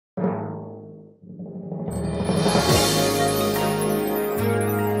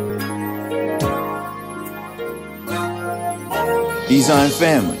Ezion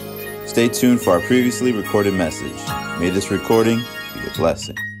family, stay tuned for our previously recorded message. May this recording be a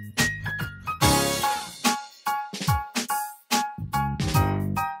blessing.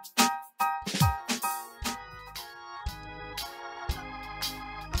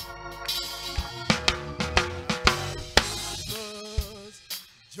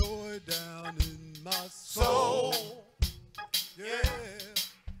 Joy down in my soul. Yeah,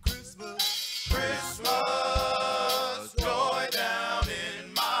 Christmas, Christmas, joy down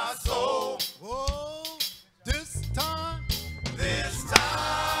in my soul. Oh, this time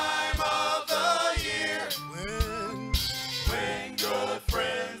of the year, when good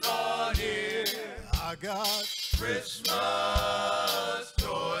friends are near, I got Christmas,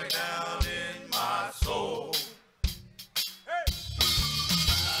 joy down in my soul.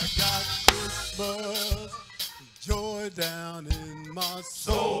 Christmas, joy down in my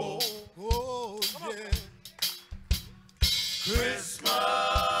soul. Oh, yeah.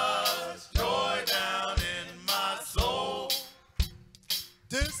 Christmas, joy down in my soul.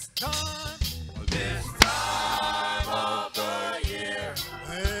 This time of the year,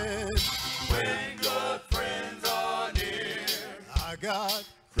 when good friends are near, I got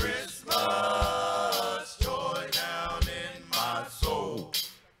Christmas, joy down in my soul.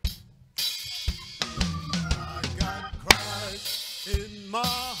 In my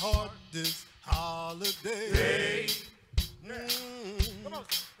heart this holiday. Come on.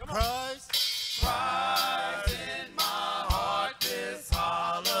 Christ in my heart this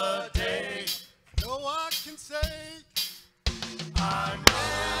holiday. No, I can say,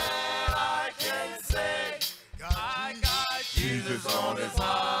 I can say, I got Jesus on this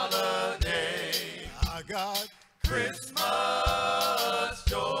holiday. I got Christmas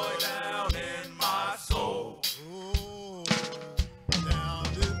joy down in my soul. Down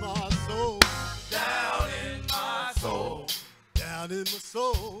in my soul, down in my soul,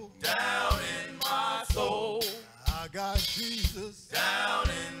 down in my soul. I got Jesus down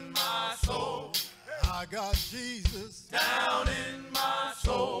in my soul. I got Jesus down in my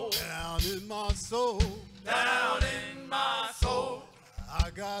soul, down in my soul, down in my soul. I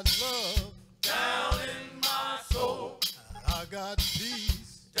got love down in my soul. I got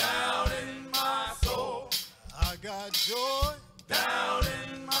peace down in my soul. I got joy down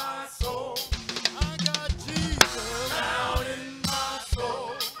in my soul. I got Jesus down in my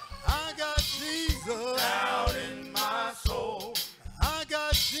soul. I got Jesus down in my soul. I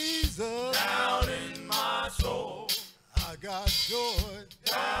got Jesus down in my soul. I got joy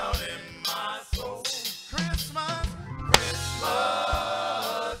down in my soul. Christmas,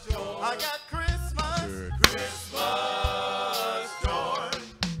 Christmas joy. I got Christmas, Christmas joy.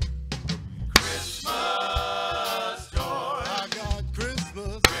 Christmas joy. I got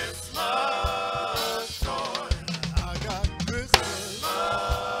Christmas, Christmas joy. I got Christmas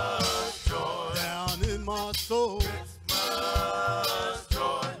joy down in my soul. Christmas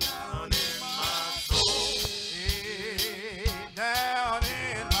joy down in my soul. Down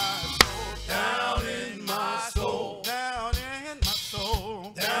in my soul. Down in my soul. Down in my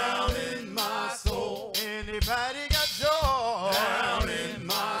soul. Down in my soul. Anybody got joy? Down in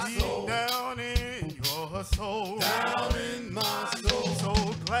my soul. Down in your soul. Down in my soul. So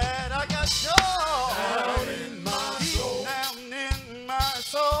glad I got joy. Down in my soul. Down in my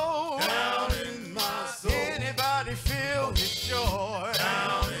soul. Down in my soul. Anybody feel his joy?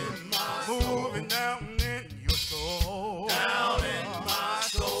 Down in my soul. Moving down in your soul. Down in my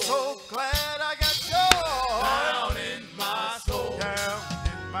soul. So glad I got joy. Down in my soul. Down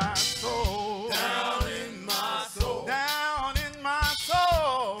in my soul. Down in my soul. Down in my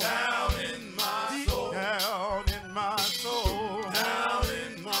soul. Down in my soul. Down in my soul. Down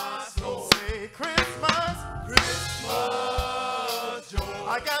in my soul. Say Christmas, Christmas joy.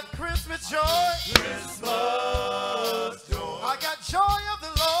 I got Christmas joy. Christmas joy. I got joy of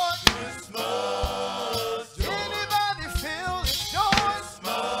the Lord. Christmas joy. Anybody feel his joy?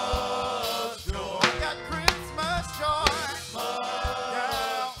 Christmas joy. I got Christmas joy.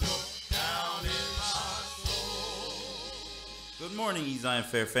 Down in my soul. Good morning, Ezion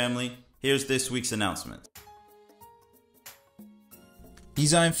Fair family. Here's this week's announcement.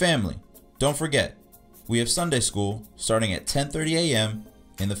 Ezion family, don't forget, we have Sunday school starting at 10:30 a.m.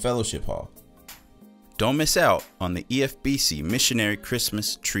 in the Fellowship Hall. Don't miss out on the EFBC Missionary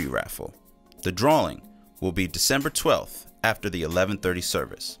Christmas Tree Raffle. The drawing will be December 12th after the 11:30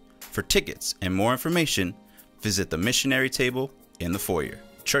 service. For tickets and more information, visit the missionary table in the foyer.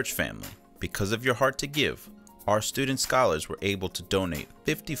 Church family, because of your heart to give, our student scholars were able to donate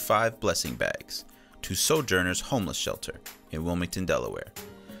 55 blessing bags to Sojourners Homeless Shelter in Wilmington, Delaware.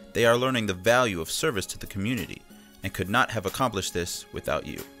 They are learning the value of service to the community and could not have accomplished this without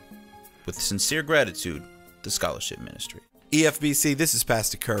you. With sincere gratitude, the Scholarship Ministry. EFBC, this is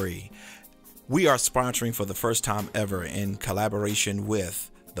Pastor Curry. We are sponsoring for the first time ever in collaboration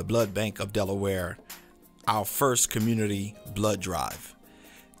with the Blood Bank of Delaware, our first community blood drive.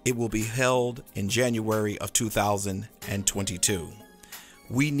 It will be held in January of 2022.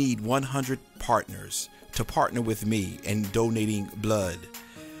 We need 100 partners to partner with me in donating blood.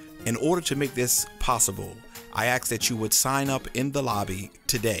 In order to make this possible, I ask that you would sign up in the lobby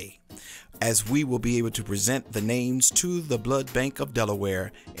today, as we will be able to present the names to the Blood Bank of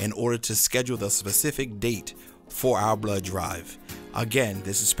Delaware in order to schedule the specific date for our blood drive. Again,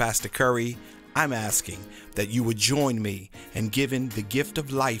 this is Pastor Curry. I'm asking that you would join me in giving the gift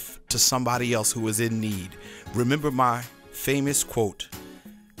of life to somebody else who is in need. Remember my famous quote,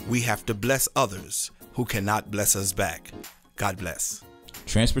 "We have to bless others who cannot bless us back." God bless.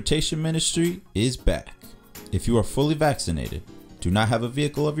 Transportation Ministry is back. If you are fully vaccinated, do not have a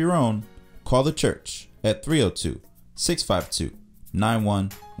vehicle of your own, call the church at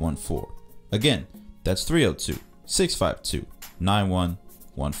 302-652-9114. Again, that's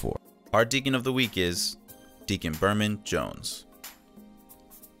 302-652-9114. Our Deacon of the Week is Deacon Berman Jones.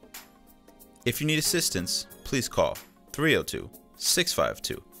 If you need assistance, please call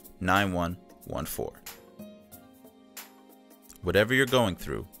 302-652-9114. Whatever you're going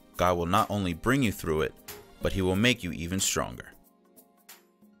through, God will not only bring you through it, but He will make you even stronger.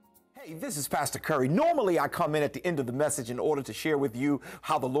 Hey, this is Pastor Curry. Normally, I come in at the end of the message in order to share with you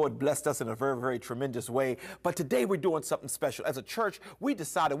how the Lord blessed us in a very, very tremendous way. But today, we're doing something special. As a church, we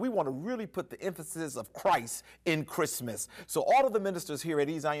decided we want to really put the emphasis of Christ in Christmas. So all of the ministers here at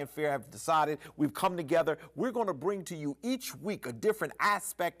Zion Fair have decided, we've come together. We're going to bring to you each week a different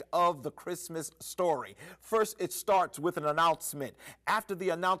aspect of the Christmas story. First, it starts with an announcement. After the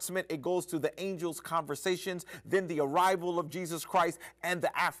announcement, it goes to the angels' conversations, then the arrival of Jesus Christ, and the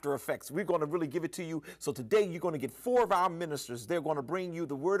after effects. We're going to really give it to you. So today you're going to get 4 of our ministers. They're going to bring you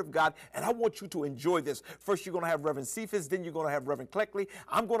the Word of God, and I want you to enjoy this. First, you're going to have Reverend Cephas, then you're going to have Reverend Cleckley.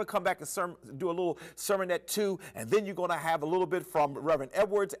 I'm going to come back and do a little sermonette too, and then you're going to have a little bit from Reverend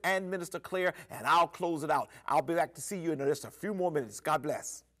Edwards and Minister Claire, and I'll close it out. I'll be back to see you in just a few more minutes. God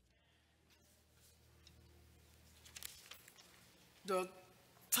bless. The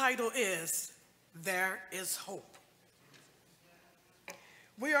title is There is Hope.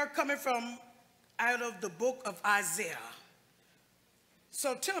 We are coming from out of the book of Isaiah.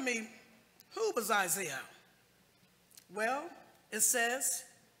 So tell me, who was Isaiah? Well, it says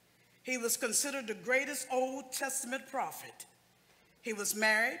he was considered the greatest Old Testament prophet. He was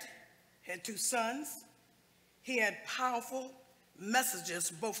married, had 2 sons. He had powerful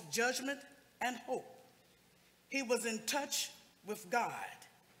messages, both judgment and hope. He was in touch with God.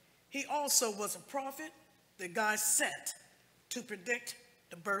 He also was a prophet that God sent to predict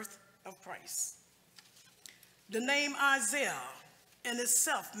the birth of Christ. The name Isaiah in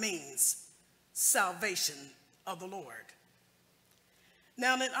itself means salvation of the Lord.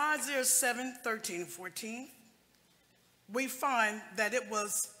 Now in Isaiah 7:13-14, we find that it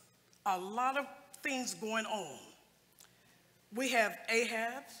was a lot of things going on. We have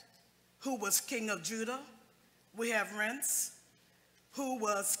Ahab, who was king of Judah. We have Rents, who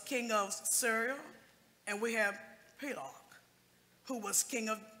was king of Syria. And we have Pedok, who was king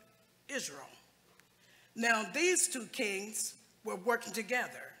of Israel. Now, these 2 kings were working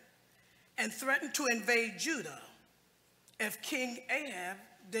together and threatened to invade Judah if King Ahab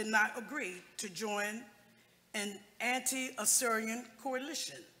did not agree to join an anti-Assyrian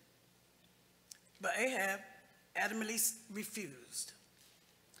coalition. But Ahab adamantly refused.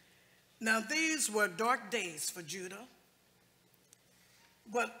 Now, these were dark days for Judah.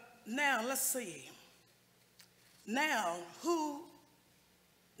 But now, let's see. Now, who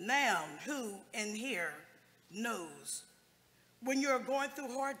in here knows when you're going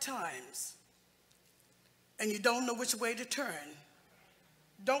through hard times and you don't know which way to turn,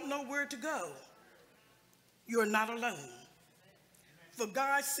 don't know where to go, you're not alone. For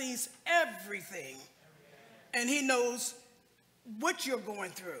God sees everything, and He knows what you're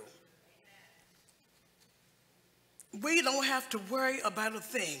going through. We don't have to worry about a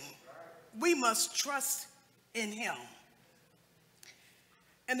thing. We must trust in Him.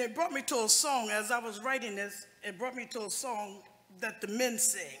 And it brought me to a song. As I was writing this, it brought me to a song that the men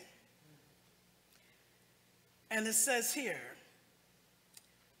sing. And it says here,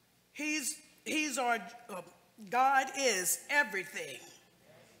 God is everything.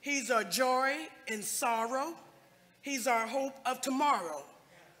 He's our joy in sorrow. He's our hope of tomorrow.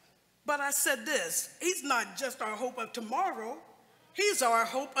 But I said this, He's not just our hope of tomorrow, He's our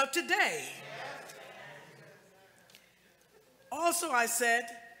hope of today. Also I said,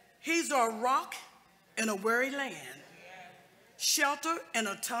 he's our rock in a weary land, shelter in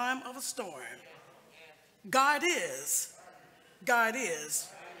a time of a storm. God is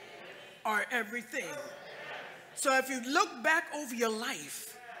our everything. So if you look back over your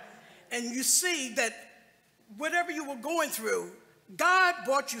life and you see that whatever you were going through, God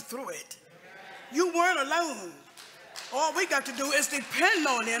brought you through it. You weren't alone. All we got to do is depend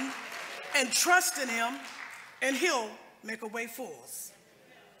on him and trust in him, and he'll make a way for us.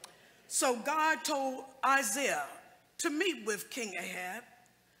 So God told Isaiah to meet with King Ahab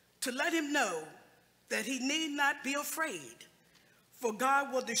to let him know that he need not be afraid, for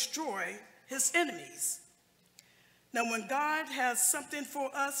God will destroy his enemies. Now, when God has something for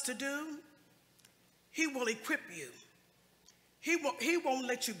us to do, he will equip you. He won't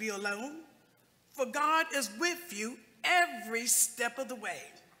let you be alone, for God is with you every step of the way.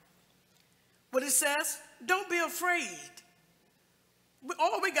 What it says, don't be afraid.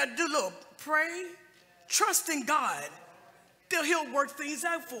 All we got to do, look, pray, trust in God, that he'll work things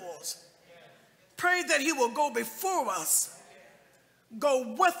out for us. Pray that he will go before us,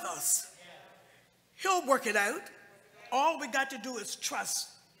 go with us. He'll work it out. All we got to do is trust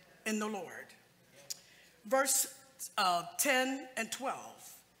in the Lord. Verse 10 and 12,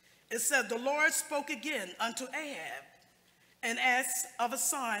 it said, the Lord spoke again unto Ahab and asked of a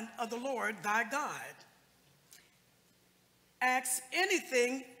sign of the Lord thy God. Ask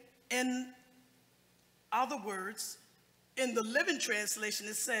anything. In other words, in the Living Translation,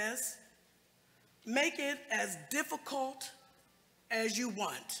 it says, make it as difficult as you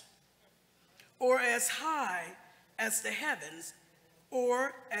want, or as high as the heavens,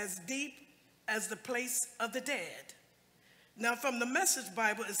 or as deep as the place of the dead. Now, from the Message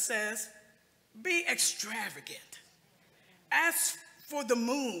Bible, it says, be extravagant. Ask for the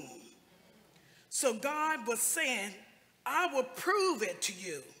moon. So God was saying, I will prove it to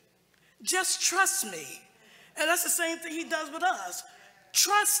you. Just trust me. And that's the same thing he does with us.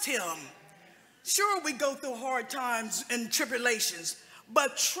 Trust him. Sure, we go through hard times and tribulations,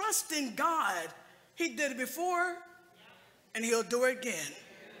 but trust in God. He did it before, and he'll do it again.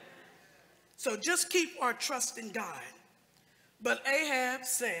 So just keep our trust in God. But Ahab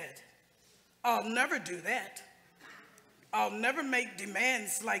said, I'll never do that. I'll never make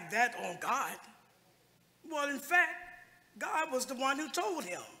demands like that on God. Well, in fact, God was the one who told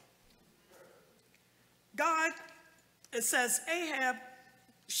him. God, it says, Ahab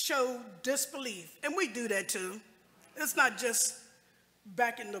showed disbelief, and we do that too. It's not just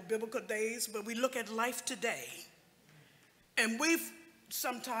back in the biblical days, but we look at life today, and we've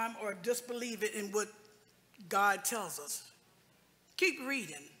sometimes are disbelieving in what God tells us. Keep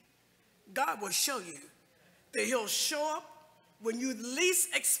reading. God will show you that he'll show up when you least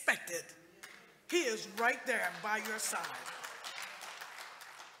expect it. He is right there by your side.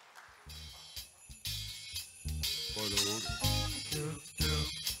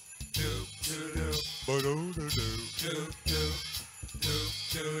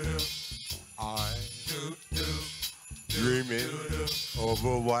 I'm dreaming of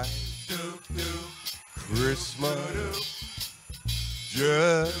a white Christmas,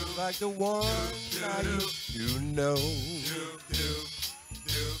 just like the one I used to know.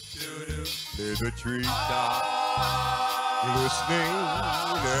 There's a treetop glistening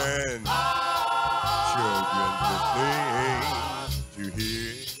and children listening to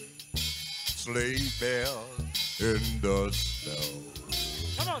hear sleigh bells in the snow.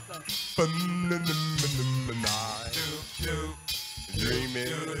 Come on, son.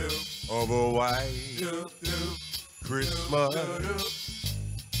 Dreaming of a white Christmas,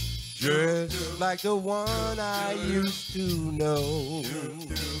 just like the one I used to know.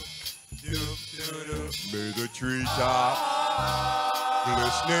 May the treetop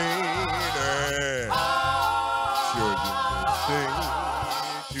glistening and children sing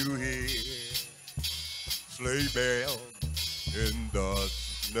to hear sleigh bells in the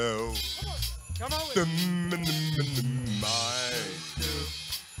snow. Come on,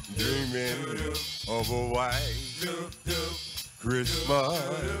 dreaming of a white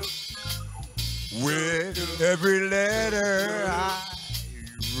Christmas, with every letter I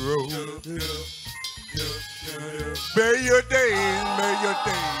wrote. May your days, may your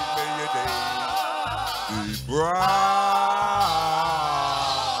days, may your days be bright.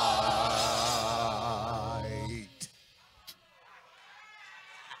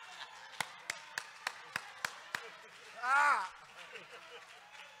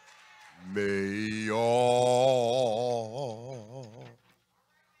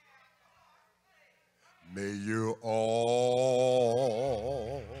 May you all.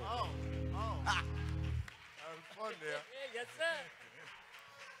 That was fun there. Yes, sir.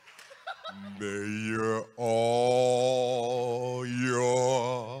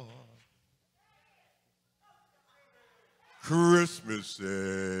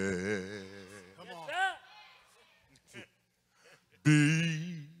 said,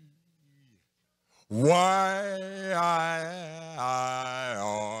 be why I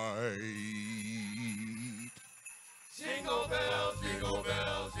Jingle bells, jingle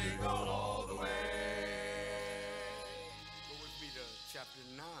bells, jingle all the way. Go with me to chapter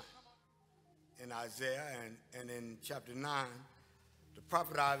 9 in Isaiah, and in chapter 9, the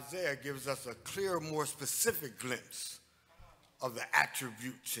prophet Isaiah gives us a clear, more specific glimpse of the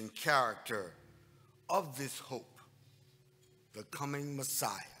attributes and character of this hope, the coming Messiah.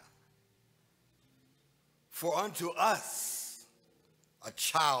 For unto us a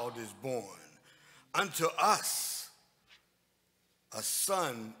child is born, unto us a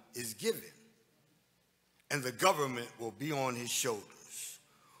son is given, and the government will be on his shoulders.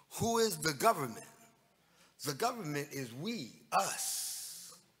 Who is the government? The government is we,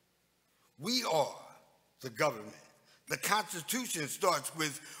 us. We are the government. The Constitution starts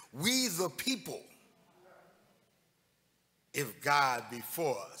with we the people. If God be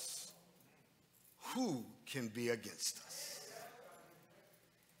for us, who can be against us?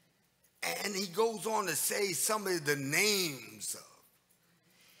 And he goes on to say some of the names of.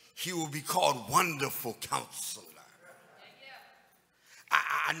 He will be called Wonderful Counselor.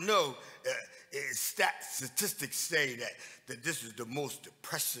 I know statistics say that this is the most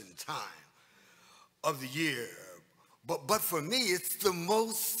depressing time of the year. But for me, it's the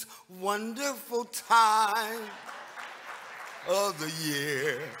most wonderful time of the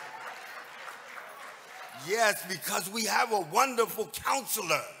year. Yes, because we have a wonderful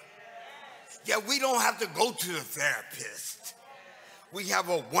counselor. Yeah, we don't have to go to the therapist. We have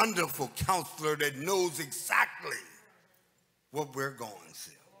a wonderful counselor that knows exactly what we're going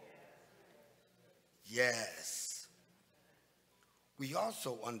through. Yes. We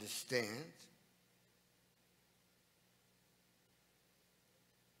also understand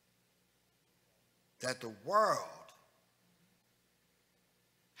that the world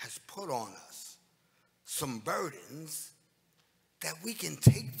has put on us some burdens that we can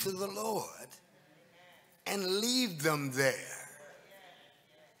take to the Lord and leave them there.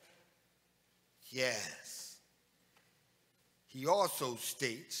 Yes. He also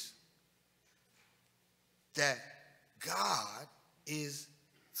states that God is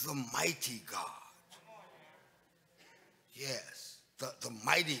the mighty God. Yes, the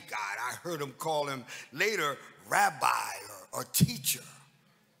mighty God. I heard him call him later rabbi or teacher.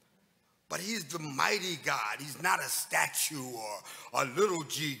 But he's the mighty God. He's not a statue or a little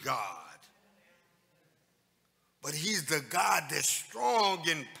g God. But he's the God that's strong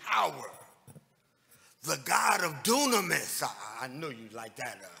in power. The God of dunamis. I know you like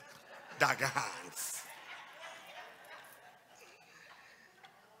that, Dr. Hines.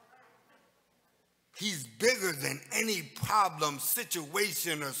 He's bigger than any problem,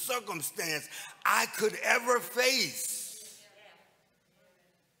 situation, or circumstance I could ever face.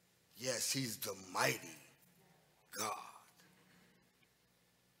 Yes, he's the mighty God.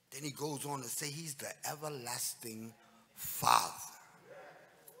 Then he goes on to say he's the everlasting Father.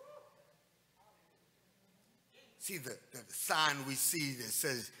 See the sign we see that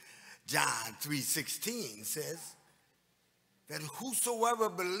says John 3:16 says that whosoever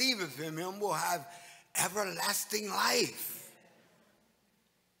believeth in him will have everlasting life.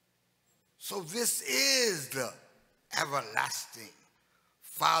 So this is the everlasting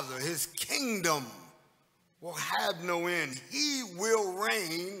Father. His kingdom will have no end. He will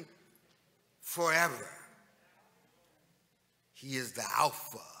reign forever. He is the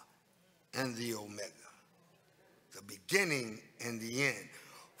Alpha and the Omega, the beginning and the end.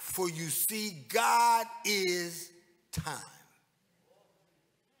 For you see, God is time.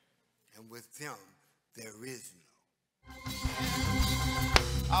 And with him, there is no.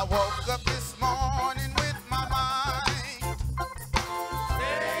 I woke up this morning with my mind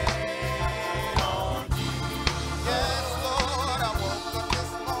stayed on you. Yes, Lord, I woke up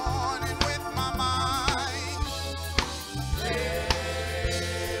this morning with my mind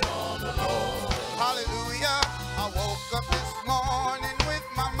stayed on the Lord. Hallelujah. I woke up this morning with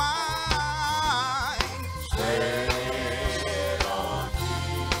my mind stayed on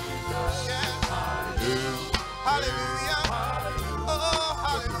Jesus. Yes. Hallelujah.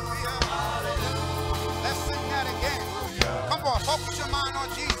 Hallelujah. Focus your mind on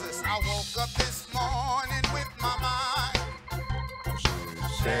Jesus. I woke up this morning with my mind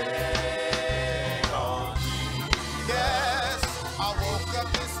stayed on Jesus. Yes, I woke up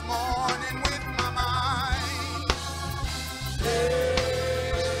this morning with my mind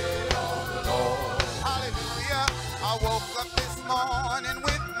stayed on the Lord. Hallelujah. I woke up this morning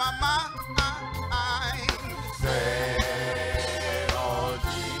with my mind stayed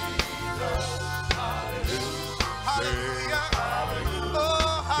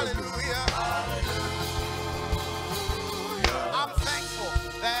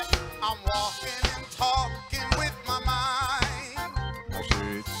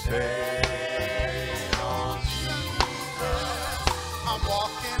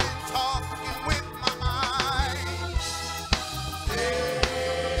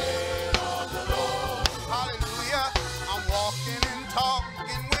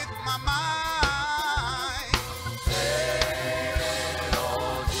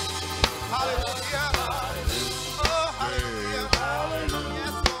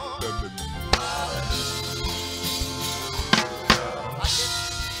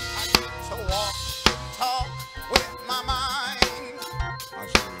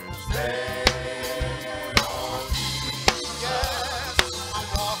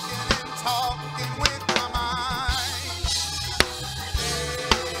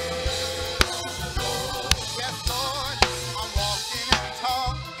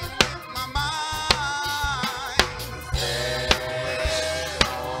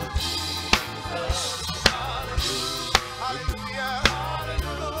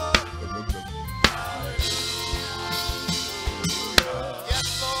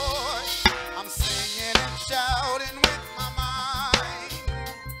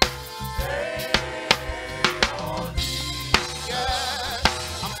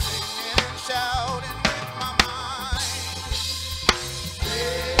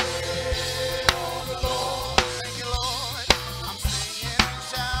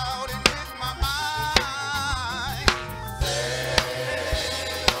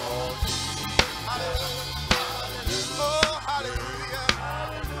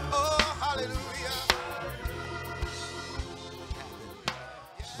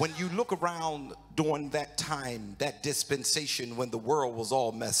When you look around during that time, that dispensation when the world was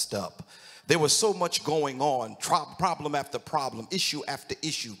all messed up, there was so much going on, problem after problem, issue after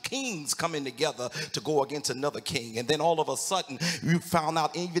issue, kings coming together to go against another king. And then all of a sudden, you found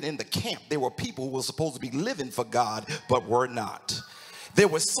out even in the camp, there were people who were supposed to be living for God, but were not. There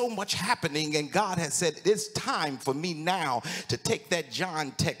was so much happening, and God has said, it's time for me now to take that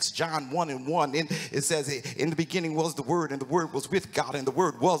John text, John 1:1. And it says, in the beginning was the Word, and the Word was with God, and the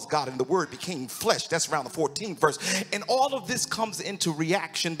Word was God, and the Word became flesh. That's around the 14th verse. And all of this comes into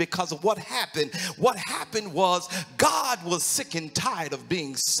reaction because of what happened. What happened was God was sick and tired of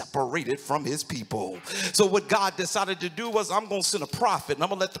being separated from his people. So what God decided to do was, I'm going to send a prophet, and I'm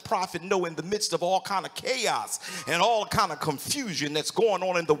going to let the prophet know in the midst of all kind of chaos and all kind of confusion that's going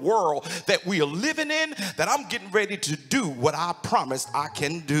on in the world that we are living in, that I'm getting ready to do what I promised I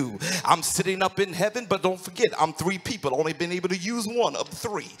can do. I'm sitting up in heaven, but don't forget, I'm three people, only been able to use one of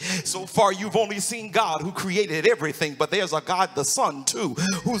three. So far, you've only seen God who created everything, but there's a God, the Son, too,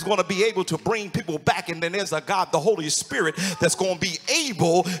 who's going to be able to bring people back, and then there's a God, the Holy Spirit, that's going to be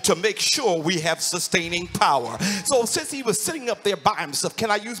able to make sure we have sustaining power. So since he was sitting up there by himself, can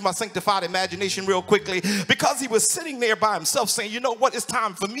I use my sanctified imagination real quickly? Because he was sitting there by himself saying, you know what? It's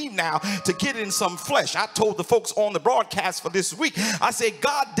time for me now to get in some flesh. I told the folks on the broadcast for this week, I said,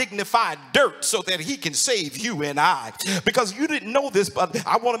 God dignified dirt so that he can save you and I. Because you didn't know this, but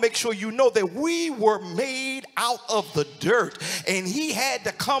I want to make sure you know that we were made out of the dirt, and he had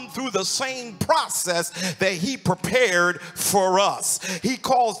to come through the same process that he prepared for us. He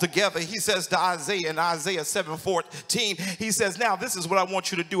calls together, he says to Isaiah in Isaiah 7:14, he says, now this is what I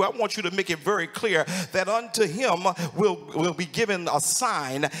want you to do. I want you to make it very clear that unto him will be given a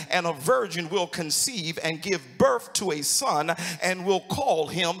sign, and a virgin will conceive and give birth to a son, and will call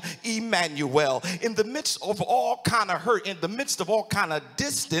him Emmanuel. In the midst of all kind of hurt, in the midst of all kind of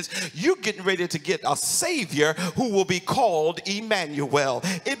distance, you're getting ready to get a savior who will be called Emmanuel.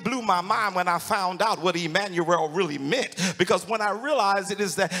 It blew my mind when I found out what Emmanuel really meant, because when I realized it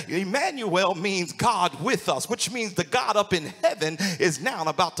is that Emmanuel means God with us, which means the God up in heaven is now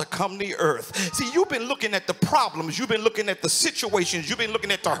about to come to earth. See, you've been looking at the problems, you've been looking at the situations, you've been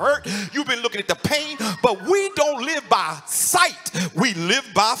looking at the hurt, you've been looking at the pain, but we don't live by sight, we live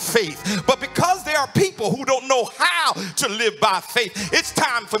by faith. But because there are people who don't know how to live by faith, it's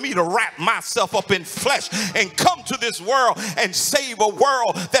time for me to wrap myself up in flesh and come to this world and save a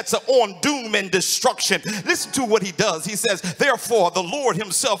world that's on doom and destruction. Listen to what he does. He says, therefore the Lord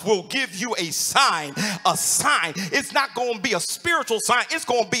himself will give you a sign. A sign. It's not going to be a spiritual sign, it's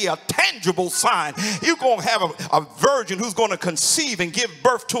going to be a tangible sign. You're going to have a virgin who's going to conceive and give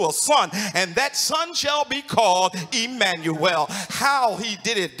birth to a son, and that son shall be called Emmanuel. How he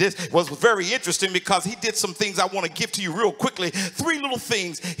did it, this was very interesting, because he did some things I want to give to you real quickly. Three little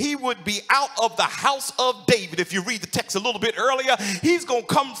things. He would be out of the house of David. If you read the text a little bit earlier, he's going to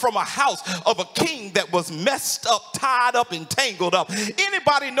come from a house of a king that was messed up, tied up, and tangled up.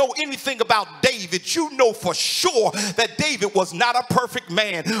 Anybody know anything about David? You know for sure that David was not a perfect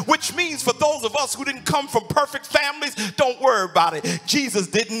man, which means for those of us who didn't come from perfect families, don't worry about it. Jesus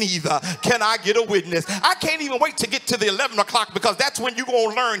didn't either. Can I get a witness? I can't even wait to get to the 11 o'clock, because that's when you're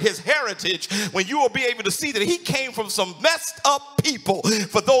going to learn his heritage, when you will be able to see that he came from some messed up people.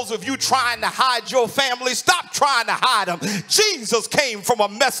 For those of you trying to hide your family, stop trying to hide them. Jesus came from a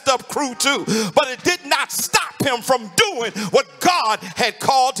messed up crew too, but it did not stop him from doing what God had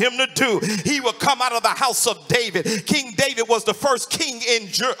called him to do. He would come out of the house of David. King David was the first king in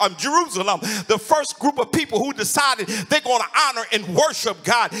Jerusalem, the first group of people who decided they're going to honor and worship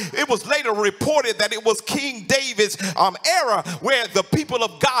God. It was later reported that it was King David's era where the people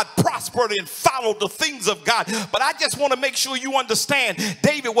of God prospered and followed the things of God. But I just want to make sure you understand,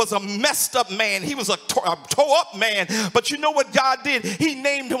 David was a messed up man. He was a tore up man. But you know what God did? He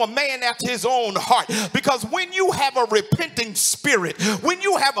named him a man after his own heart. Because when you have a repenting spirit, when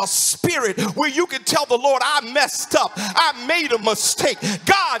you have a spirit where you can tell the Lord, I messed up, I made a mistake,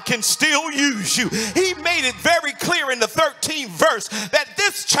 God can still use you. He made it very clear in the 13th verse that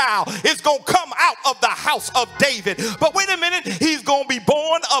this child is going to come out of the house of David. But wait a minute, he's going to be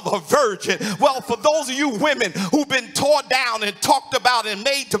born of a virgin. Well, for those of you women who've been torn down and talked about and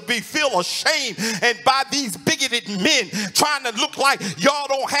made to feel ashamed and by these bigoted men trying to look like y'all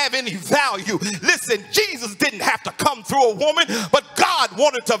don't have any value, listen, Jesus didn't have to come through a woman, but God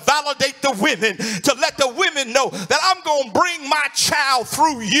wanted to validate the women, to let the women know that I'm going to bring my child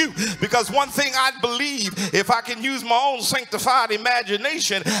through you. Because one thing I believe, if I can use my own sanctification, sanctified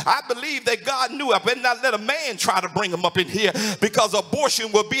imagination, I believe that God knew I better not let a man try to bring him up in here, because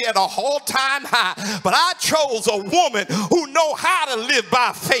abortion will be at a all-time high. But I chose a woman who know how to live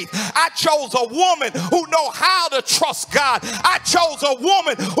by faith. I chose a woman who know how to trust God. I chose a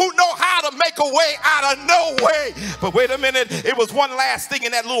woman who know how to make a way out of no way. But wait a minute, it was one last thing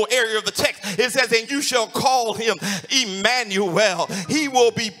in that little area of the text. It says, and you shall call him Emmanuel. He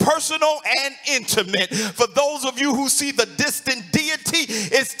will be personal and intimate. For those of you who see the distant deity,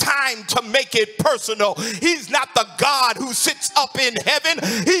 it's time to make it personal. He's not the God who sits up in heaven.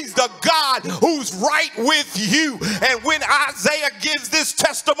 He's the God who's right with you. And when Isaiah gives this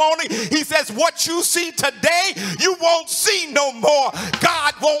testimony, he says, what you see today, you won't see no more.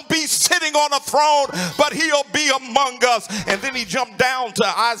 God won't be sitting on a throne, but he'll be among us. And then he jumped down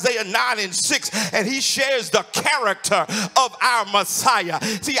to Isaiah 9:6, and he shares the character of our Messiah.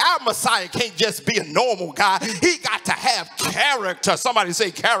 See, our Messiah can't just be a normal guy. He got to have character. Somebody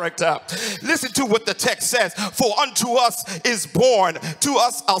say character. Listen to what the text says. For unto us is born, to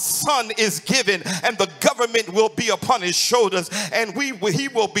us a son is given, and the government will be upon his shoulders, and he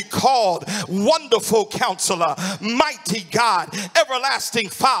will be called Wonderful Counselor, Mighty God, Everlasting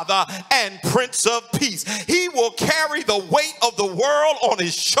Father, and Prince of Peace. He will carry the weight of the world on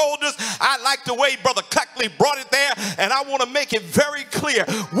his shoulders. I like the way Brother Cleckley brought it there, and I want to make it very clear.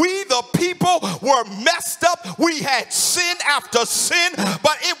 We the people were messed up. We had sin after sin,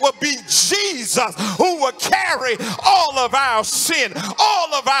 but it would be Jesus who would carry all of our sin,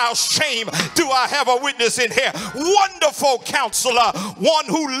 all of our shame. Do I have a witness in here? Wonderful Counselor, one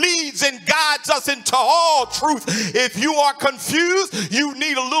who leads and guides us into all truth. If you are confused, you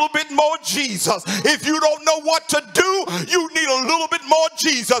need a little bit more Jesus. If you don't know what to do, you need a little bit more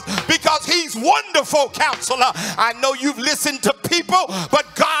Jesus, because he's Wonderful Counselor. I know you've listened to people, but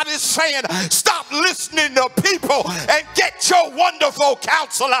God is saying, stop listening to people and get your Wonderful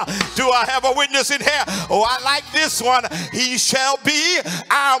Counselor. Do I have a witness in here? Oh, I like this one. He shall be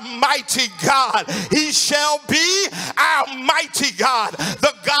our mighty God. He shall be our mighty God,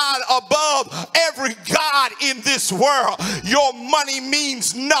 the God above every God in this world. Your money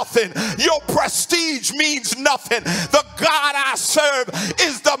means nothing. Your prestige means nothing. The God I serve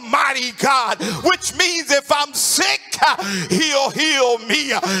is the mighty God, which means if I'm sick, he'll heal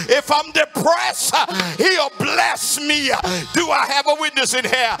me. If I'm depressed, he'll bless me. Do I have a witness in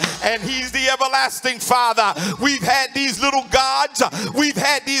here? And he's the everlasting Father. We've had these little gods. We've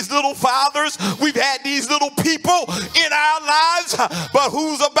had these little fathers. We've had these little people in our lives. But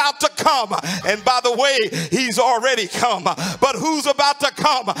who's about to come? And by the way, he's already come. But who's about to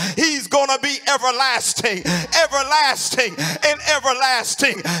come? He's going to be everlasting, everlasting, and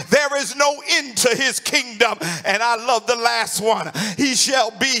everlasting. There is no end to his kingdom. And I love the last one. He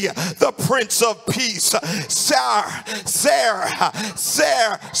shall be the Prince of Peace. Ser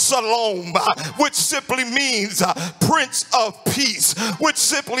Salom, which simply means Prince of Peace, which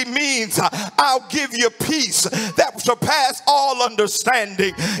simply means I'll give you peace that surpasses all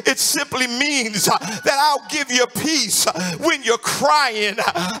understanding. It simply means that I'll give you peace when you're crying.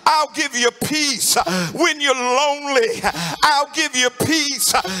 I'll give you peace when you're lonely. I'll give you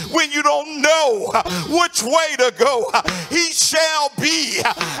peace when you don't know which way to go. He shall be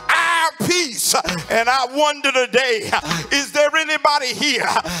our peace. And I wonder today, is there anybody here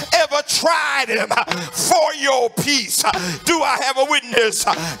ever tried him for your peace? Do I have a witness?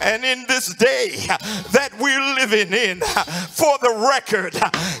 And in this day that we're living in, for the record,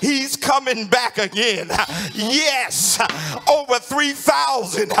 he's coming back again. Yes, over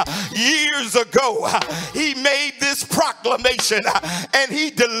 3,000 years ago, he made this proclamation and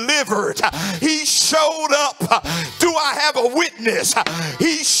he delivered. He showed up. Do I have a witness?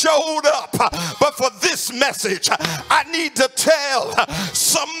 He showed up. But for this message, I need to tell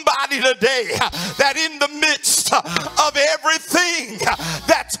somebody today that in the midst of everything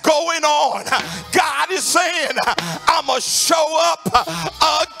that's going on, God is saying, I'm going to show up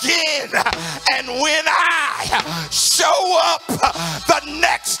again. And when I show up the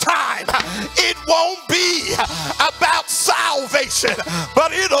next time, it won't be about salvation,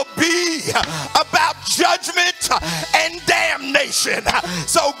 but it'll be about judgment and damnation.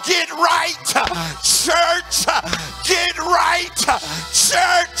 So get right, church. Get right,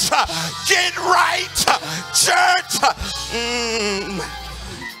 church. Get right, church.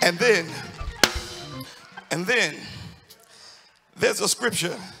 And then there's a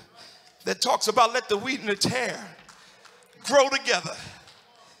scripture that talks about let the wheat and the tare grow together.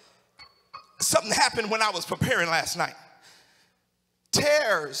 Something happened when I was preparing last night.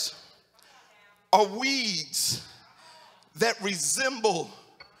 Tares are weeds that resemble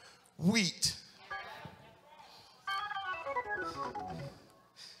wheat.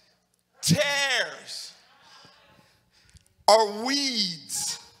 tares are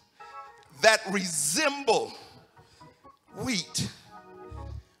weeds that resemble wheat.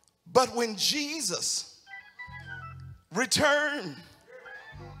 But when Jesus returned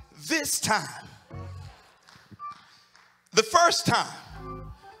this time, the first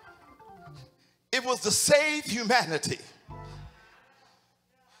time, it was to save humanity.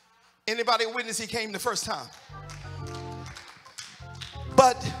 Anybody witness he came the first time?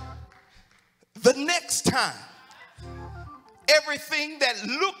 But the next time, everything that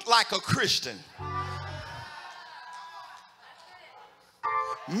looked like a Christian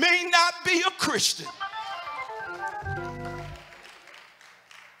may not be a Christian.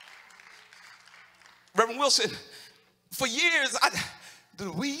 Reverend Wilson, for years,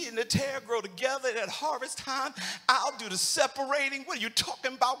 the wheat and the tare grow together at harvest time. I'll do the separating. What are you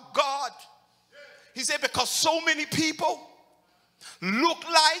talking about, God? He said, because so many people look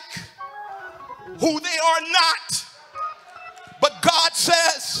like who they are not. But God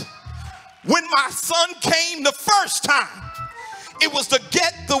says, when my son came the first time, it was to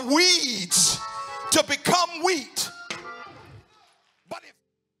get the weeds to become wheat. But if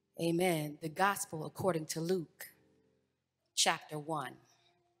Amen. The gospel according to Luke, chapter 1,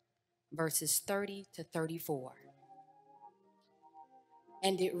 verses 30 to 34.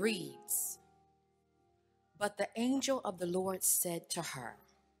 And it reads, "But the angel of the Lord said to her,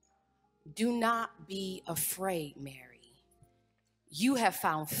 'Do not be afraid, Mary. You have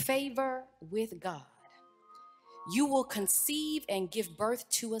found favor with God. You will conceive and give birth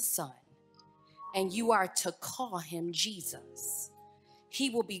to a son, and you are to call him Jesus. He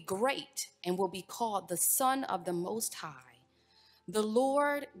will be great and will be called the Son of the Most High. The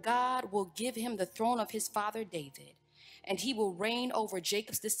Lord God will give him the throne of his father David, and he will reign over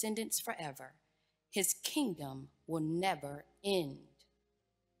Jacob's descendants forever. His kingdom will never end.'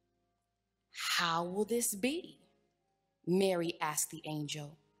 'How will this be?' Mary asked the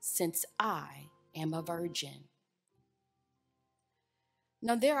angel, 'since I am a virgin.'"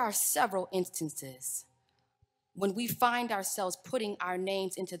 Now, there are several instances when we find ourselves putting our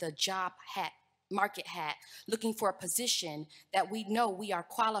names into the job market hat, looking for a position that we know we are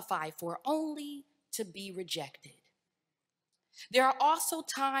qualified for, only to be rejected. There are also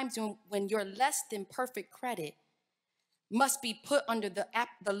times when your less than perfect credit must be put under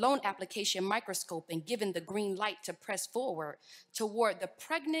the loan application microscope and given the green light to press forward toward the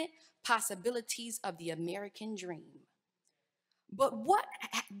pregnant possibilities of the American dream. But what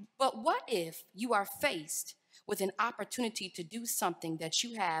if you are faced with an opportunity to do something that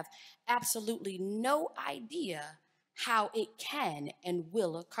you have absolutely no idea how it can and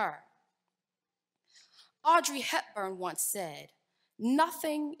will occur? Audrey Hepburn once said,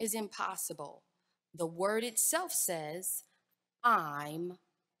 "Nothing is impossible. The word itself says, I'm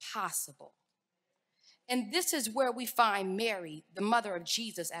possible." And this is where we find Mary, the mother of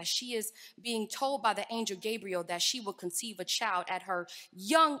Jesus, as she is being told by the angel Gabriel that she will conceive a child at her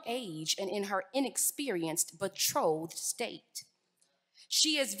young age and in her inexperienced betrothed state.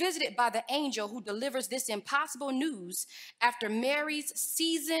 She is visited by the angel who delivers this impossible news after Mary's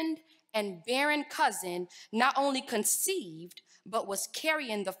seasoned and barren cousin not only conceived, but was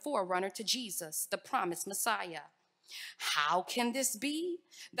carrying the forerunner to Jesus, the promised Messiah. How can this be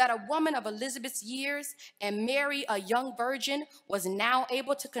that a woman of Elizabeth's years and Mary, a young virgin, was now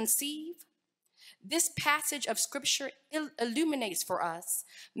able to conceive? This passage of scripture illuminates for us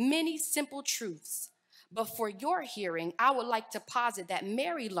many simple truths. But for your hearing, I would like to posit that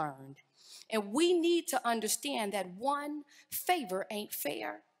Mary learned, and we need to understand that 1, favor ain't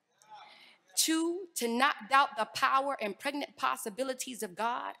fair. 2, to not doubt the power and pregnant possibilities of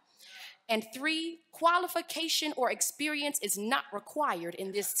God. And 3, qualification or experience is not required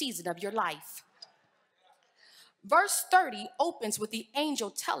in this season of your life. Verse 30 opens with the angel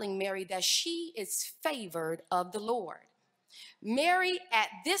telling Mary that she is favored of the Lord. Mary at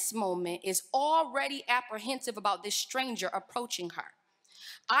this moment is already apprehensive about this stranger approaching her.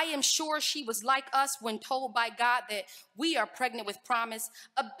 I am sure she was like us when told by God that we are pregnant with promise,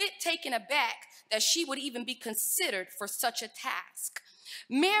 a bit taken aback that she would even be considered for such a task.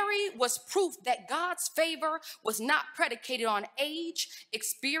 Mary was proof that God's favor was not predicated on age,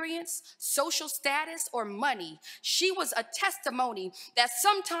 experience, social status, or money. She was a testimony that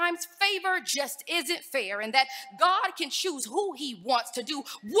sometimes favor just isn't fair and that God can choose who he wants to do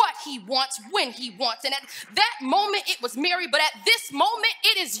what he wants when he wants. And at that moment, it was Mary, but at this moment,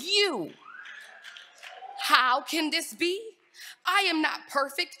 it is you. How can this be? I am not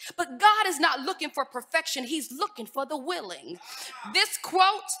perfect, but God is not looking for perfection. He's looking for the willing. This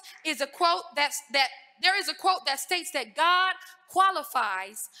quote is a quote that there is a quote that states that God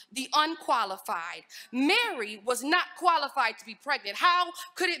qualifies the unqualified. Mary was not qualified to be pregnant. How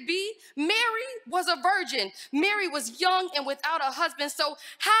could it be? Mary was a virgin. Mary was young and without a husband. So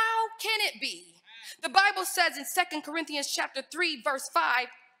how can it be? The Bible says in 2 Corinthians chapter 3, verse 5,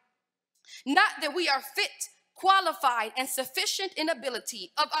 not that we are fit, qualified, and sufficient in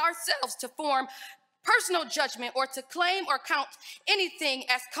ability of ourselves to form personal judgment or to claim or count anything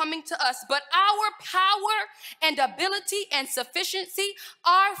as coming to us, but our power and ability and sufficiency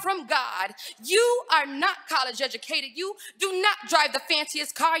are from God. You are not college educated. You do not drive the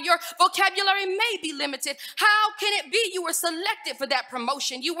fanciest car. Your vocabulary may be limited. How can it be you were selected for that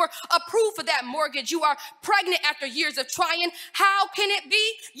promotion? You were approved for that mortgage. You are pregnant after years of trying. How can it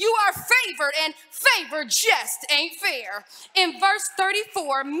be you are favored, and favor just ain't fair? In verse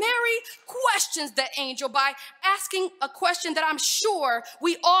 34, Mary questions the angel by asking a question that I'm sure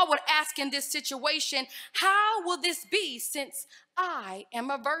we all would ask in this situation. How will this be since I am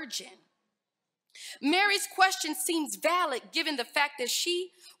a virgin? Mary's question seems valid given the fact that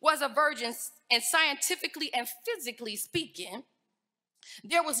she was a virgin, and scientifically and physically speaking,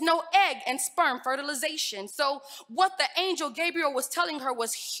 there was no egg and sperm fertilization. So what the angel Gabriel was telling her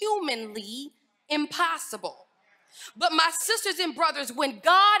was humanly impossible. But my sisters and brothers, when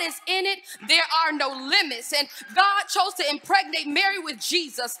God is in it, there are no limits. And God chose to impregnate Mary with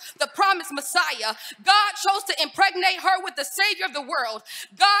Jesus, the promised Messiah. God chose to impregnate her with the Savior of the world.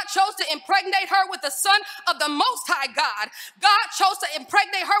 God chose to impregnate her with the Son of the Most High God. God chose to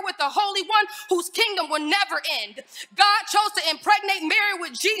impregnate her with the Holy One whose kingdom will never end. God chose to impregnate Mary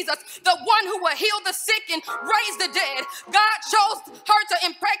with Jesus, the one who will heal the sick and raise the dead. God chose her to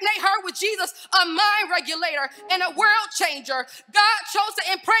impregnate her with Jesus, a mind regulator and a world changer. God chose to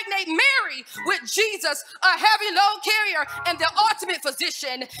impregnate Mary with Jesus, a heavy load carrier and the ultimate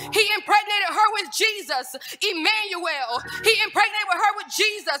physician. He impregnated her with Jesus, Emmanuel. He impregnated her with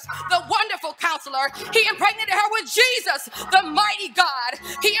Jesus, the wonderful counselor. He impregnated her with Jesus, the mighty God.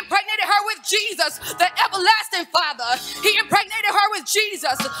 He impregnated her with Jesus, the everlasting Father. He impregnated her with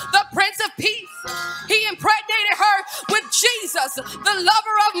Jesus, the Prince of Peace. He impregnated her with Jesus, the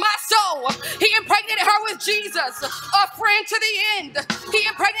lover of my soul. He impregnated her with Jesus, a friend to the end. He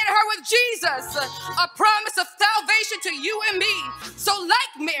impregnated her with Jesus, a promise of salvation to you and me. So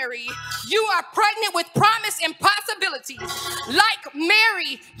like Mary, you are pregnant with promise and possibilities. Like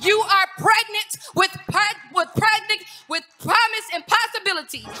Mary, you are pregnant with promise and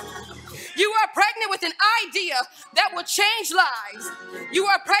possibilities. You are pregnant with an idea that will change lives. You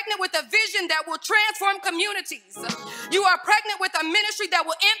are pregnant with a vision that will transform communities. You are pregnant with a ministry that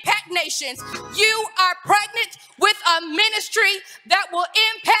will impact nations. You are pregnant with a ministry that will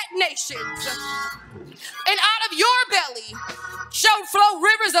impact nations. And out of your belly shall flow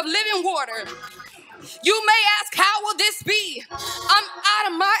rivers of living water. You may ask, how will this be? I'm out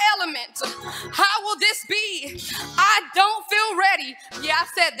of my element. How will this be? I don't feel ready. Yeah, I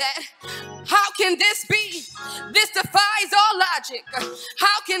said that. How can this be? This defies all logic.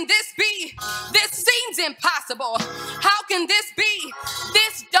 How can this be? This seems impossible. How can this be?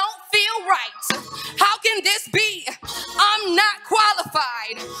 This don't feel right. How can this be? I'm not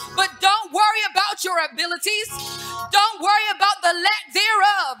qualified. But don't worry about your abilities. Don't worry about the lack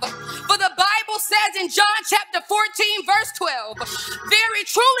thereof. For the Bible says in John chapter 14, verse 12, very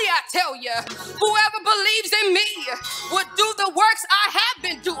truly I tell you, whoever believes in me would do the works I have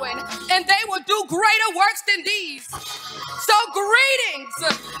been doing, and they will do greater works than these. So greetings,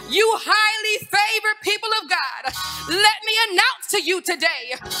 you highly favored people of God. Let me announce to you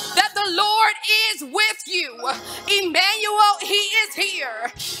today that the Lord is with you. Emmanuel, he is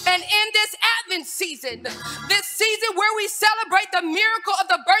here. And in this Advent season, this season where we celebrate the miracle of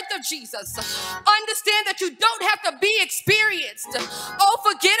the birth of Jesus, understand that you don't have to be experienced. Oh,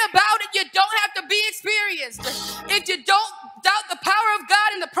 forget about it. You don't have to be experienced. If you don't doubt the power of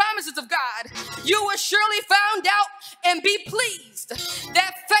God and the promises of God, you will surely find out and be pleased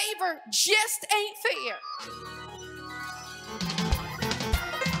that favor just ain't fair.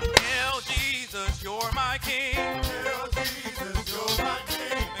 Tell Jesus you're my king. Tell Jesus you're my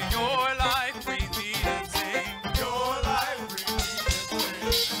king. And your life repeat and sing. Your life repeat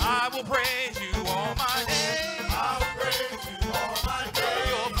and sing. I will praise you all my days. I will praise you all my days.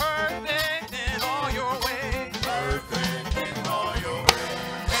 You're perfect in all your ways. Perfect in all your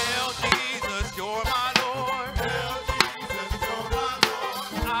ways. Tell Jesus you're my Lord. Tell Jesus you're my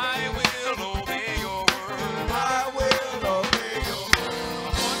Lord. I will obey your word. I will obey your word. I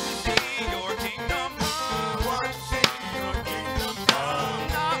want to see your kingdom come. I want to see your kingdom come.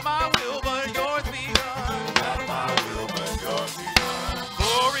 Not my will, but yours be done. Not my will, but yours be done.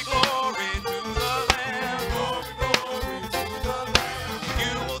 Glory, glory to the Lamb.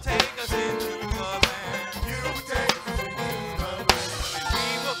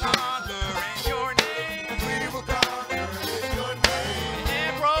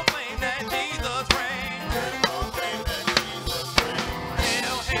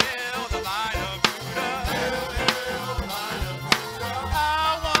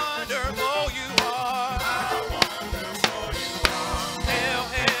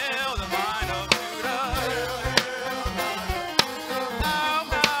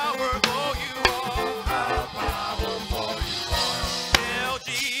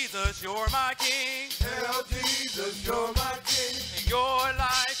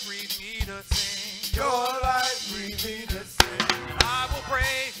 breathe me to sing. Your life breathe me to sing. And I will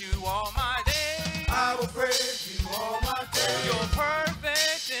praise you all my days. I will praise you all my days. You're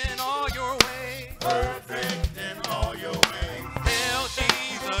perfect in all your ways. Perfect in all your ways. Tell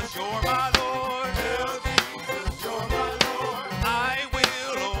Jesus you're my Lord. Tell Jesus you're my Lord. I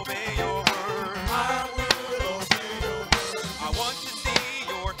will obey your word. I will obey your word. I want to see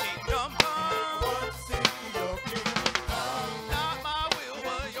your kingdom come. Want to see your kingdom come. Not my will,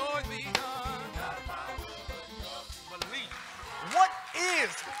 but yours be done. Belief. What is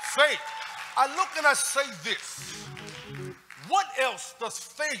faith? I look and I say this. What else does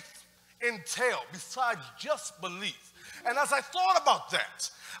faith entail besides just belief? And as I thought about that,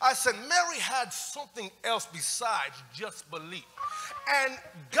 I said Mary had something else besides just belief. And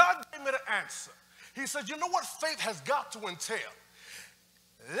God gave me the answer. He said, you know what faith has got to entail?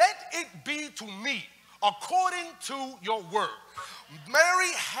 Let it be to me according to your word.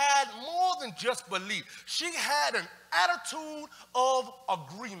 Mary had more than just belief. She had an attitude of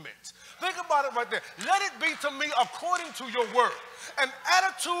agreement. Think about it right there. Let it be to me according to your word. An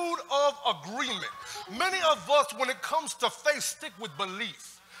attitude of agreement. Many of us, when it comes to faith, stick with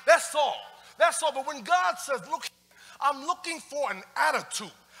belief. That's all. That's all. But when God says, look, I'm looking for an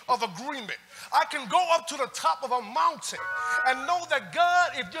attitude of agreement. I can go up to the top of a mountain and know that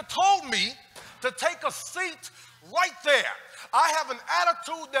God, if you told me to take a seat right there, I have an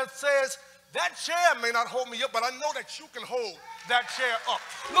attitude that says, that chair may not hold me up, but I know that you can hold that chair up.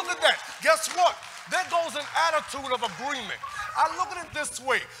 Look at that. Guess what? There goes an attitude of agreement. I look at it this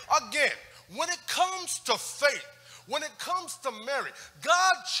way. Again, when it comes to faith, when it comes to Mary,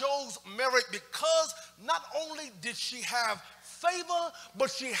 God chose Mary because not only did she have favor, but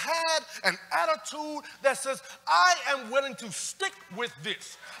she had an attitude that says, I am willing to stick with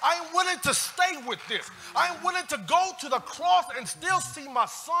this. I am willing to stay with this. I am willing to go to the cross and still see my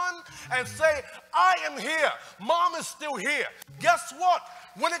son and say, I am here. Mom is still here. Guess what?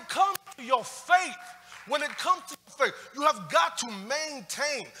 When it comes to your faith, you have got to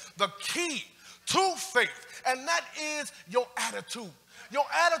maintain the key to faith, and that is your attitude. Your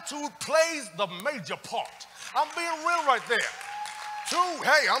attitude plays the major part. I'm being real right there. Two,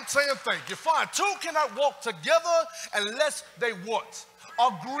 hey, I'm saying thank you. Fine. Two cannot walk together unless they what?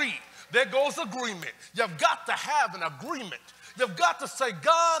 Agree. There goes agreement. You've got to have an agreement. You've got to say,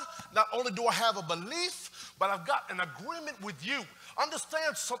 God, not only do I have a belief, but I've got an agreement with you.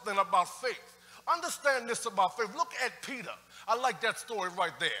 Understand something about faith. Understand this about faith. Look at Peter. I like that story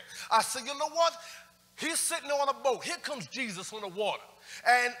right there. I said, you know what? He's sitting on a boat. Here comes Jesus on the water.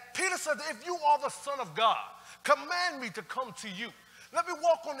 And Peter said, if you are the Son of God, command me to come to you. Let me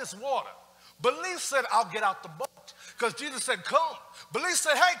walk on this water. Belief said, I'll get out the boat. Because Jesus said, come. Belief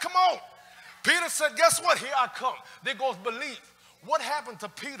said, hey, come on. Peter said, guess what? Here I come. There goes belief. What happened to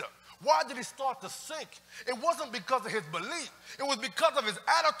Peter? Why did he start to sink? It wasn't because of his belief. It was because of his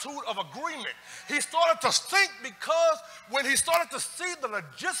attitude of agreement. He started to sink because when he started to see the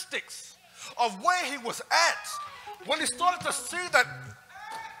logistics of where he was at, when he started to see that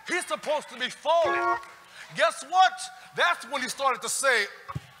he's supposed to be falling, guess what? That's when he started to say,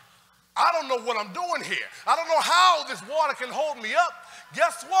 I don't know what I'm doing here. I don't know how this water can hold me up.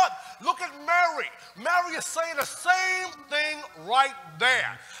 Guess what? Look at Mary. Mary is saying the same thing right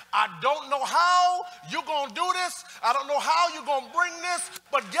there. I don't know how you're going to do this. I don't know how you're going to bring this.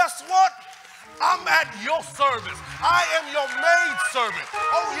 But guess what? I'm at your service. I am your maid servant.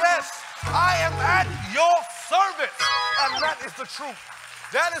 Oh, yes, I am at your service. And that is the truth.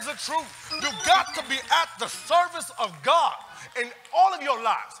 That is the truth. You've got to be at the service of God in all of your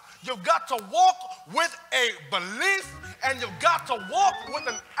lives. You've got to walk with a belief, and you've got to walk with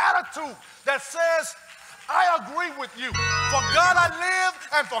an attitude that says, I agree with you. For God I live,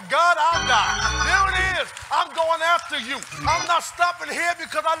 and for God I'll die. There it is. I'm going after you. I'm not stopping here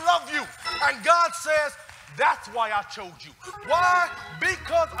because I love you. And God says, that's why I chose you. Why?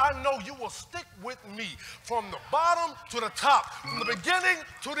 Because I know you will stick with me from the bottom to the top, from the beginning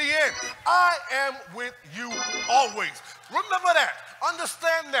to the end. I am with you always. Remember that.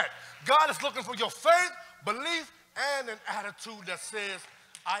 Understand that. God is looking for your faith, belief, and an attitude that says,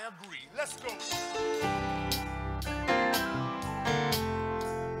 I agree. Let's go.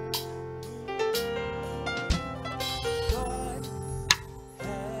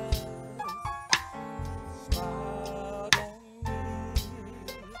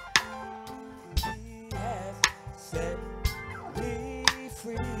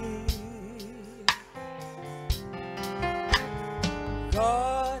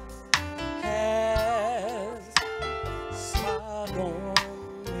 God has smiled on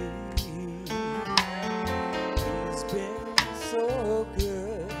me. He's been so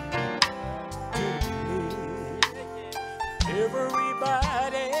good.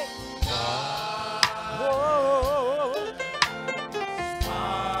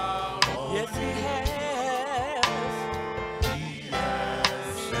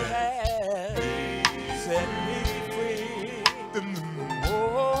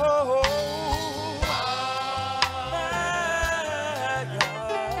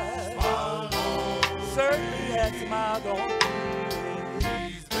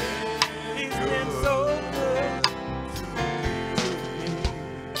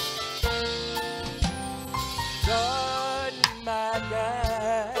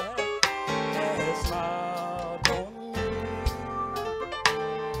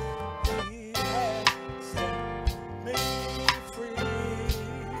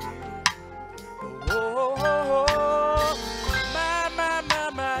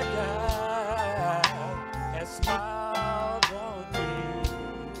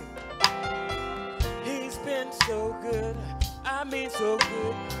 so good. I mean so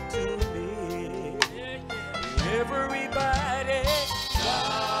good to me. Everybody,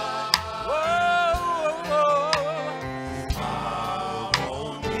 whoa,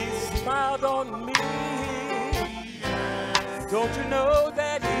 he smiled on me. Don't you know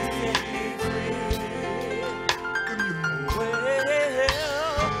that he set me free? Well,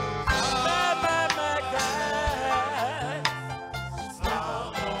 my God,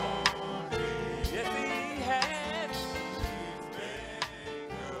 smiled on me. Yes, he has.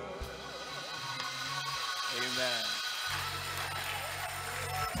 Amen.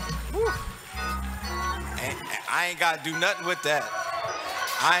 Whew. And I ain't got to do nothing with that.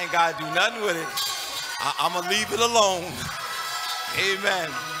 I ain't got to do nothing with it. I'm going to leave it alone. Amen.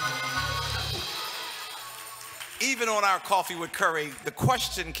 Even on our Coffee with Curry, the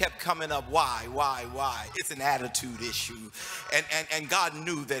question kept coming up, why? It's an attitude issue. And God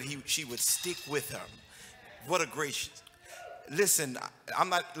knew that she would stick with her. What a gracious. Listen, I'm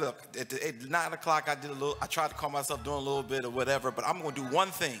not, look, at 9 o'clock I tried to call myself doing a little bit or whatever, but I'm going to do one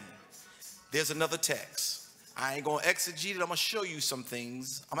thing. There's another text. I ain't going to exegete it. I'm going to show you some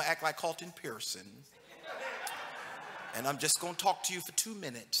things. I'm going to act like Carlton Pearson. And I'm just going to talk to you for 2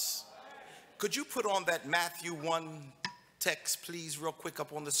 minutes. Could you put on that Matthew 1 text, please, real quick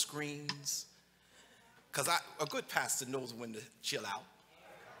up on the screens? Because a good pastor knows when to chill out.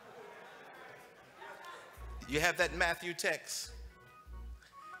 You have that Matthew text.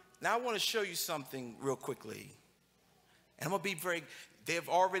 Now I want to show you something real quickly. And I'm going to be they've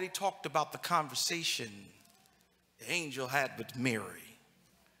already talked about the conversation the angel had with Mary.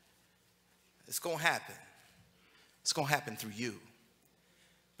 It's going to happen. It's going to happen through you.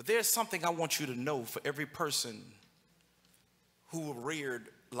 But there's something I want you to know for every person who were reared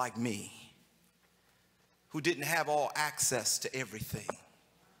like me, who didn't have all access to everything.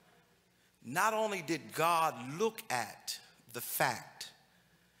 Not only did God look at the fact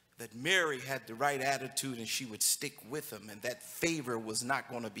that Mary had the right attitude and she would stick with him and that favor was not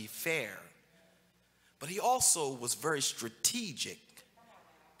going to be fair, but he also was very strategic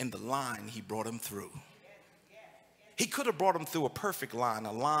in the line he brought him through. He could have brought him through a perfect line,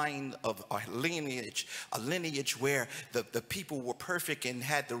 a line of a lineage where the people were perfect and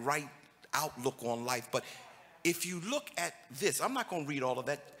had the right outlook on life. But if you look at this, I'm not going to read all of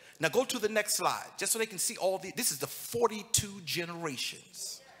that. Now go to the next slide, just so they can see this is the 42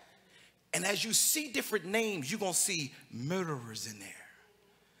 generations. And as you see different names, you're going to see murderers in there.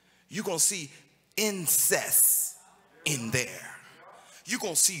 You're going to see incest in there. You're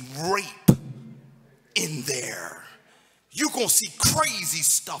going to see rape in there. You're going to see crazy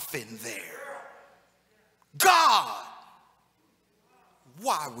stuff in there. God,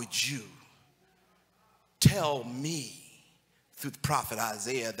 why would you tell me through the prophet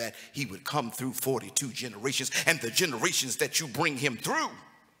Isaiah that he would come through 42 generations and the generations that you bring him through?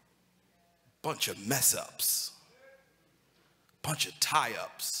 Bunch of mess ups, bunch of tie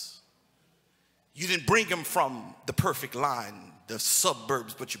ups. You didn't bring him from the perfect line, the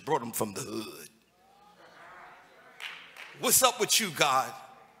suburbs, but you brought him from the hood. What's up with you, God?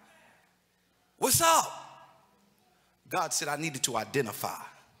 What's up? God said, I needed to identify.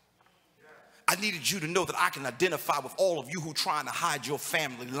 I needed you to know that I can identify with all of you who are trying to hide your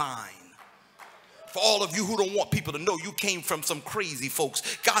family line. For all of you who don't want people to know you came from some crazy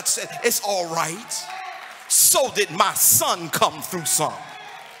folks, God said, it's all right. So did my son come through some.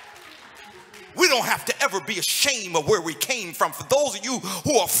 We don't have to ever be ashamed of where we came from. For those of you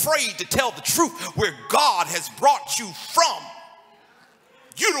who are afraid to tell the truth where God has brought you from,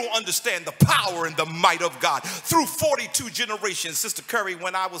 you don't understand the power and the might of God. Through 42 generations, Sister Curry,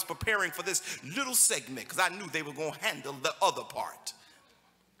 when I was preparing for this little segment, because I knew they were going to handle the other part,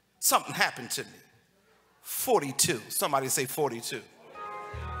 something happened to me. 42. Somebody say 42.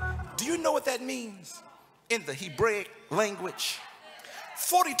 Do you know what that means in the Hebraic language?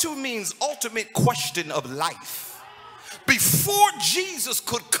 42 means ultimate question of life. Before Jesus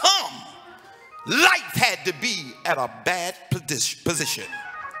could come, life had to be at a bad position.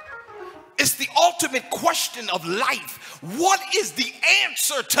 It's the ultimate question of life. What is the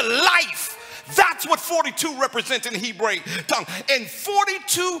answer to life? That's what 42 represents in Hebrew tongue. And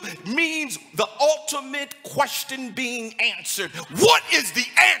 42 means the ultimate question being answered. What is the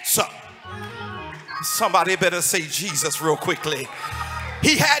answer? Somebody better say Jesus real quickly.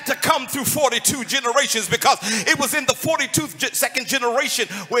 He had to come through 42 generations because it was in the 42nd generation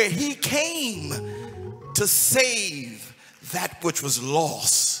where he came to save that which was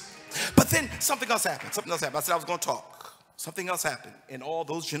lost. But then something else happened. I said I was going to talk. Something else happened in all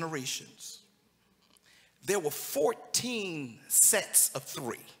those generations. There were 14 sets of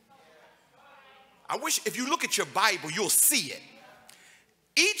 3. I wish if you look at your Bible, you'll see it.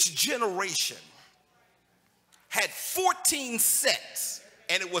 Each generation had 14 sets,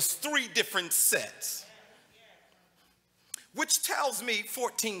 and it was 3 different sets, which tells me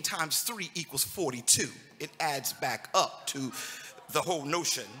 14 times 3 equals 42. It adds back up to the whole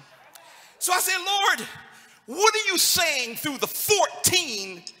notion. So I said, Lord, what are you saying through the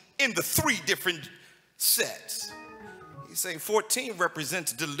 14 in the 3 different sets? He's saying 14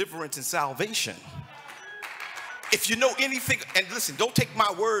 represents deliverance and salvation. If you know anything, and listen, don't take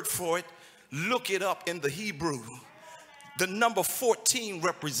my word for it, look it up in the Hebrew. The number 14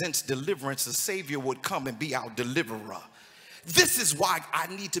 represents deliverance. The Savior would come and be our deliverer. This is why I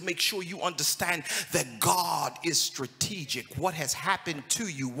need to make sure you understand that God is strategic. What has happened to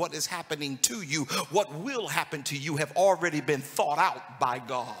you, what is happening to you, what will happen to you have already been thought out by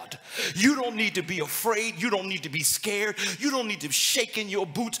God. You don't need to be afraid. You don't need to be scared. You don't need to shake in your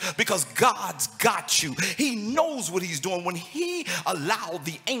boots because God's got you. He knows what he's doing. When he allowed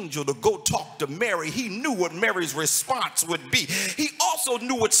the angel to go talk to Mary, he knew what Mary's response would be. He also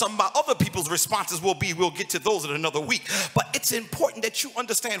knew what some of other people's responses will be. We'll get to those in another week. But it's important that you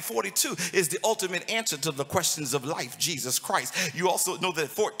understand 42 is the ultimate answer to the questions of life, Jesus Christ. You also know that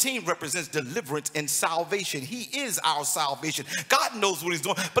 14 represents deliverance and salvation. He is our salvation. God knows what he's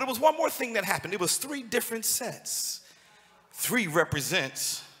doing. But it was one more thing that happened. It was 3 different sets. 3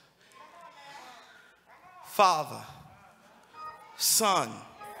 represents Father, Son,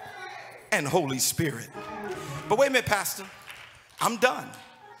 and Holy Spirit. But wait a minute, Pastor. I'm done.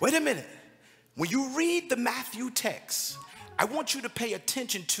 Wait a minute. When you read the Matthew text, I want you to pay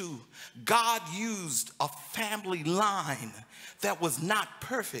attention to God used a family line that was not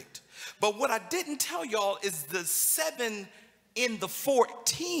perfect. But what I didn't tell y'all is the 7 in the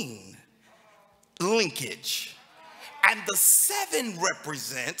 14 linkage. And the 7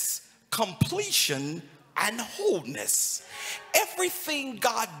 represents completion and wholeness. Everything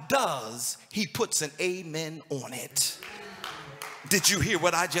God does, he puts an amen on it. Did you hear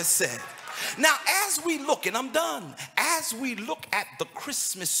what I just said? Now, as we look, and I'm done, as we look at the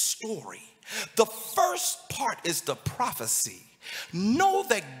Christmas story, the first part is the prophecy. Know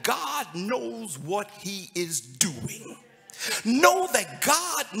that God knows what he is doing. Know that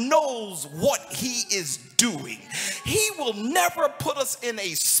God knows what he is doing. He will never put us in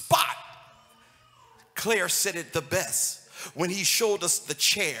a spot. Claire said it the best when he showed us the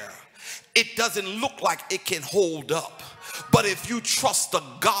chair. It doesn't look like it can hold up. But if you trust the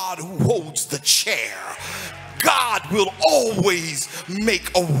God who holds the chair, God will always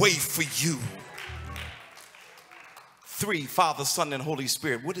make a way for you. 3, Father, Son, and Holy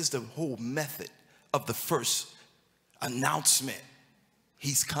Spirit. What is the whole method of the first announcement?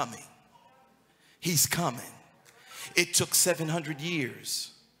 He's coming. He's coming. It took 700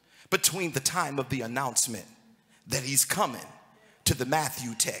 years between the time of the announcement that he's coming to the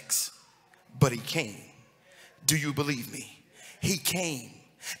Matthew text, but he came. Do you believe me? He came.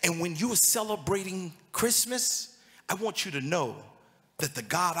 And when you are celebrating Christmas, I want you to know that the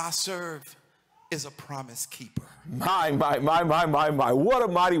God I serve is a promise keeper. My. What a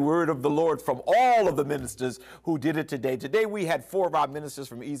mighty word of the Lord from all of the ministers who did it today. Today we had 4 of our ministers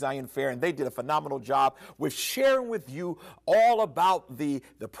from Zion Fair, and they did a phenomenal job with sharing with you all about the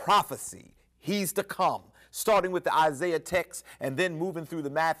prophecy. He's to come. Starting with the Isaiah text and then moving through the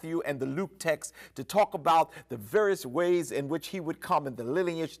Matthew and the Luke text to talk about the various ways in which he would come and the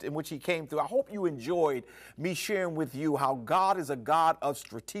lineage in which he came through. I hope you enjoyed me sharing with you how God is a God of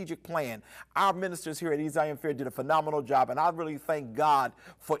strategic plan. Our ministers here at Zion Fair did a phenomenal job, and I really thank God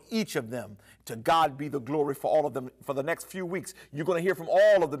for each of them. To God be the glory for all of them. For the next few weeks, you're going to hear from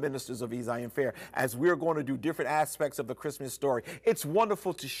all of the ministers of Zion Fair as we're going to do different aspects of the Christmas story. It's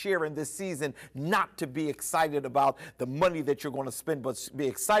wonderful to share in this season, not to be excited about the money that you're going to spend, but be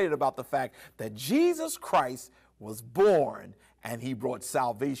excited about the fact that Jesus Christ was born and he brought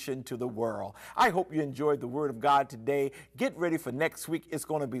salvation to the world. I hope you enjoyed the word of God today. Get ready for next week. It's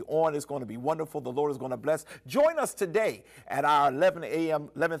going to be on. It's going to be wonderful. The Lord is going to bless. Join us today at our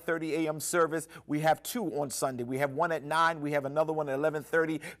 11:30 a.m. service. We have 2 on Sunday. We have one at 9. We have another one at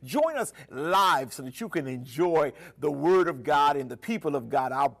 11:30. Join us live so that you can enjoy the word of God and the people of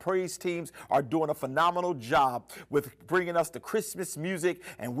God. Our praise teams are doing a phenomenal job with bringing us the Christmas music,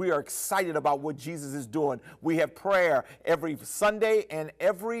 and we are excited about what Jesus is doing. We have prayer every Sunday and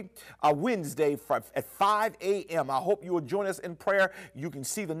every Wednesday at 5 a.m. I hope you will join us in prayer. You can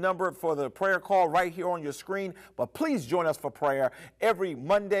see the number for the prayer call right here on your screen, but please join us for prayer every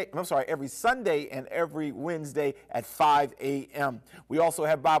Sunday and every Wednesday at 5 a.m. We also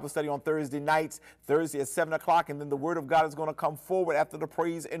have Bible study on Thursday nights, Thursday at 7 o'clock, and then the Word of God is going to come forward after the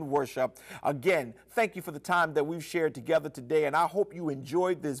praise and worship. Again, thank you for the time that we've shared together today, and I hope you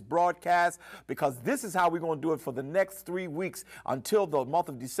enjoyed this broadcast, because this is how we're going to do it for the next 3 weeks until the month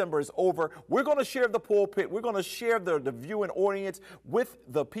of December is over. We're going to share the pulpit. We're going to share the viewing audience with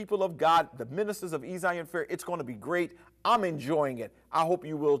the people of God, the ministers of East Zion Fair. It's going to be great. I'm enjoying it. I hope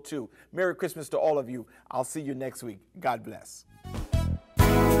you will too. Merry Christmas to all of you. I'll see you next week. God bless.